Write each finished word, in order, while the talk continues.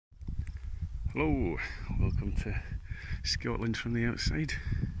Hello, welcome to Scotland from the outside.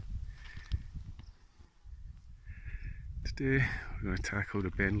 Today we're going to tackle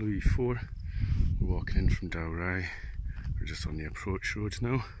the Ben Lui 4. We're walking in from Dalrigh. We're just on the approach road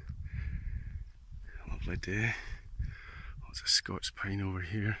now. Lovely day. Lots of Scots pine over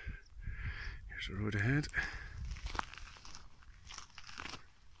here. Here's the road ahead.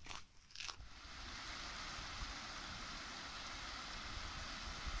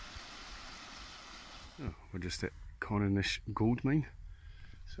 Oh, we're just at Coninish gold mine.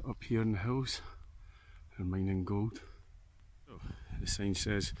 So up here in the hills, they're mining gold. So the sign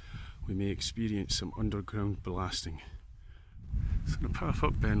says we may experience some underground blasting. So the path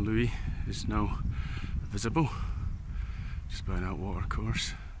up Ben Lui is now visible, just by that water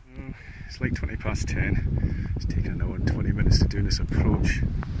course. It's like 20 past 10. It's taken an hour and 20 minutes to do this approach.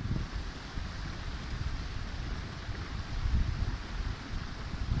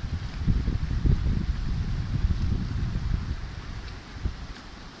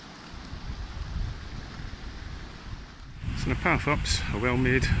 So the path up's a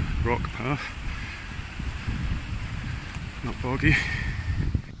well-made rock path, not boggy.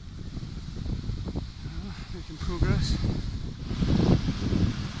 Making progress.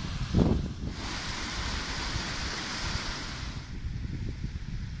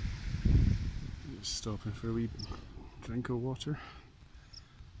 Just stopping for a wee drink of water.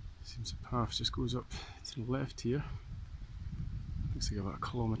 Seems the path just goes up to the left here. Looks like about a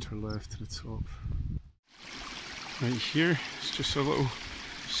kilometre left to the top. Right here, it's just a little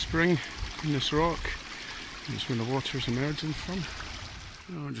spring in this rock. That's where the water's emerging from.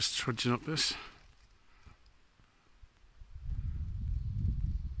 Oh, I'm just trudging up this.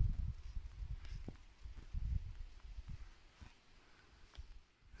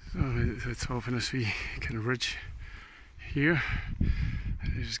 So at the top of this wee kind of ridge here,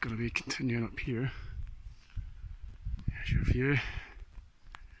 it's just going to be continuing up here. Here's your view.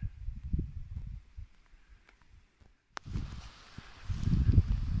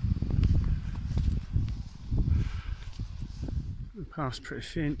 The path's pretty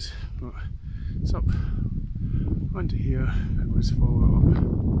faint, but it's up onto here and let's follow it up.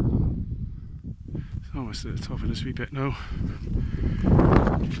 It's almost at the top of this wee bit now.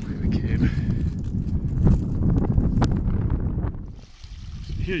 Just like we came.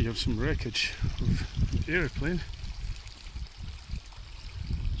 So here you have some wreckage of the aeroplane.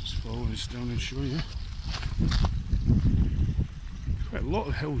 Just follow this down and show you. Quite a lot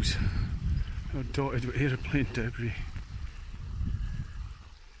of hills are dotted with aeroplane debris.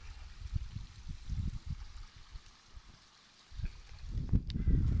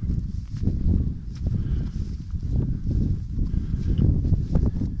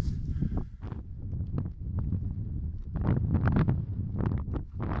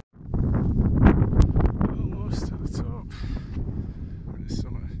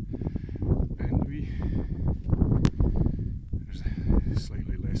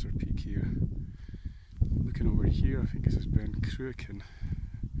 Here I think this is Ben Lui and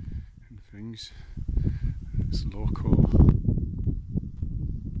things. It's Lochall.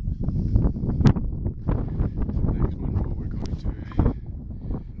 So next Munros we're going to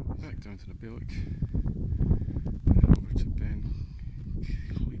back down to the Beilach and over to Ben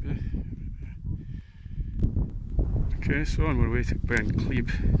Lui. Okay, so on our way to Ben Lui,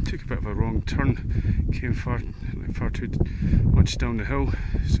 took a bit of a wrong turn, came far too much down the hill,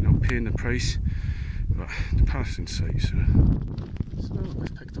 so now paying the price. But the path's in sight, so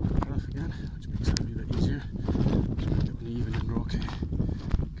we've picked up the path again, which makes it a wee bit easier. Just picked up an even and rocky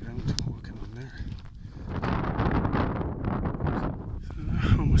ground walking on there.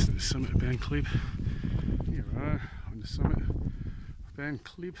 So, almost at the summit of Ben Lui. Here we are on the summit of Ben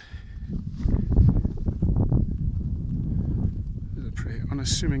Lui. There's a pretty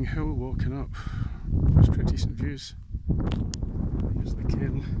unassuming hill walking up. There's pretty decent views. Here's the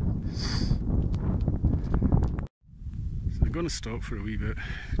kiln. I'm going to stop for a wee bit,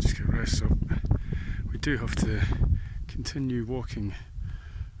 just get rest up. We do have to continue walking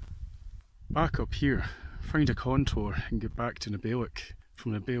back up here, find a contour and get back to the Beilach.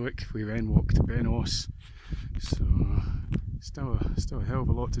 From the Beilach we then walk to Ben Oss, so still a hell of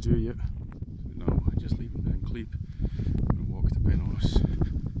a lot to do yet. No, I'm just leaving Ben Lui and walk to Ben Oss.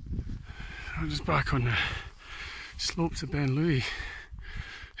 I'm just back on the slope to Ben Lui,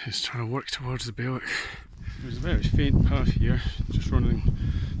 just trying to work towards the Beilach. There's a very faint path here, just running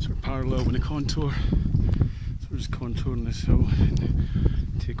sort of parallel with the contour. So we're just contouring this hill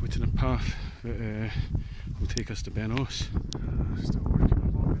and take it to the path that will take us to Ben Oss. Still working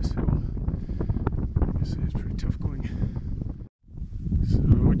along this hill. I guess it's pretty tough going. So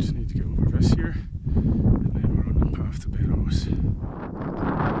we just need to get over this here.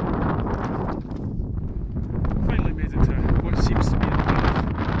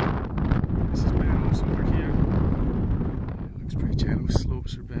 mile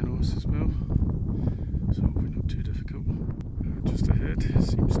slopes are Ben Oss as well, so hopefully not too difficult. Just ahead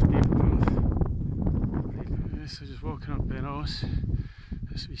seems to be a path. So just walking up Ben Oss.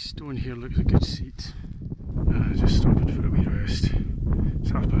 This wee stone here looks a good seat. Just stopping for a wee rest.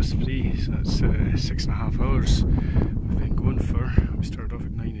 It's 3:30, so that's 6.5 hours we've been going for. We started off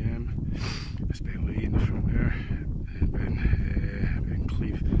at 9 AM. That's Ben Lui in the front there, and Ben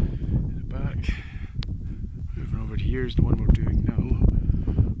Cleve in the back. Moving over here is the one we're doing now,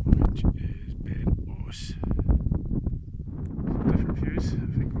 which is Ben Oss. Different views. I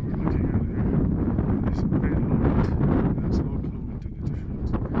think what we're looking at there is Ben Lomond. That's Loch Lomond in the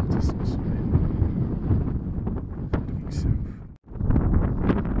different distance away. Living south.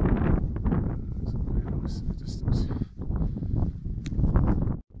 There's Ben Oss in the distance.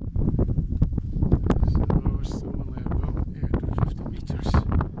 So we're still only about 850 metres.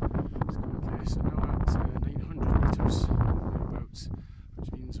 Okay, so now at 900 metres thereabouts,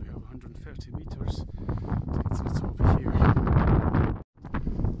 which means we have 130 metres to get to the top of here.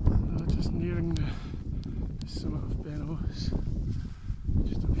 Just nearing the summit of Ben Oss,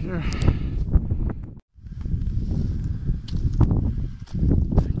 just up here.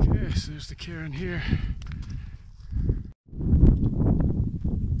 Okay, so there's the cairn here.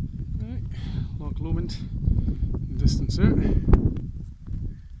 Right, Loch Lomond in the distance there. And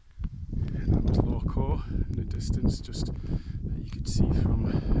that was Loch Awe in the distance, just that you could see from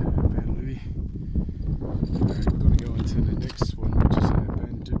Ben Lui. Right, we're going to go on to the next one, which is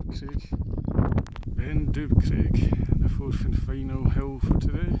Ben Dubhcraig. Ben Dubhcraig, the fourth and final hill for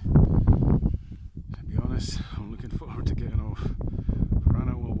today. To be honest, I'm looking forward to getting off. Ran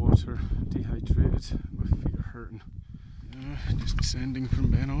out of water, dehydrated, my feet are hurting. Just descending from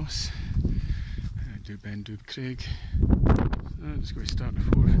Ben Oss. Do Ben Dubhcraig. So just going to start the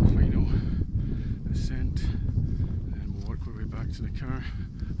fourth and final ascent, and then we'll work our way back to the car.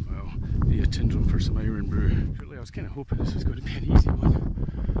 Well, need a Tyndrum for some Iron Brew. Really, I was kind of hoping this was going to be an easy one.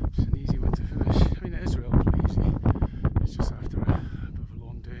 Just an easy one to finish. I mean, it is relatively easy. It's just after a bit of a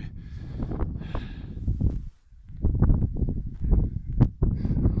long day.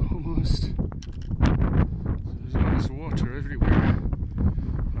 Almost. There's water everywhere.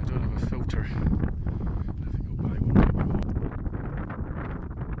 I don't have a filter. I think I'll buy one maybe.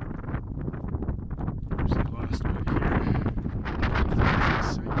 There's the last bit here.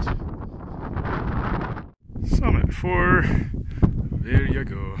 Summit 4. There you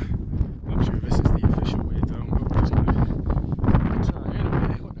go. Not sure this is the official way down, but we're just going to try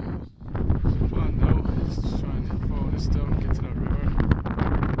anyway. What the hell? The plan now is to try and follow this down, get to that river.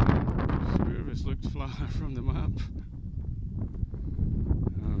 I swear this looked flatter from the map.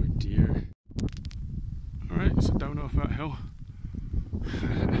 Oh dear. Alright, so down off that hill.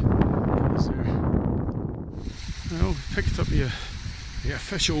 Well, we picked up the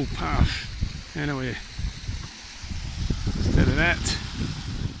official path. Anyway, instead of that,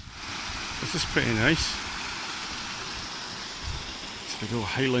 this is pretty nice. It's the old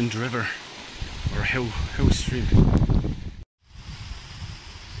Highland River, or hill stream.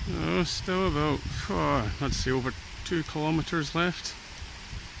 Oh, still about, I'd say over 2 kilometres left.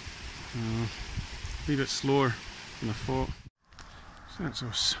 A wee bit slower than I thought. So that's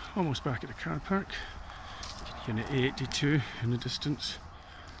us almost back at the car park. You can hear the A82 in the distance.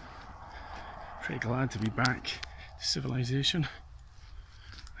 Pretty glad to be back to civilization.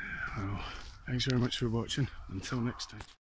 Well, thanks very much for watching. Until next time.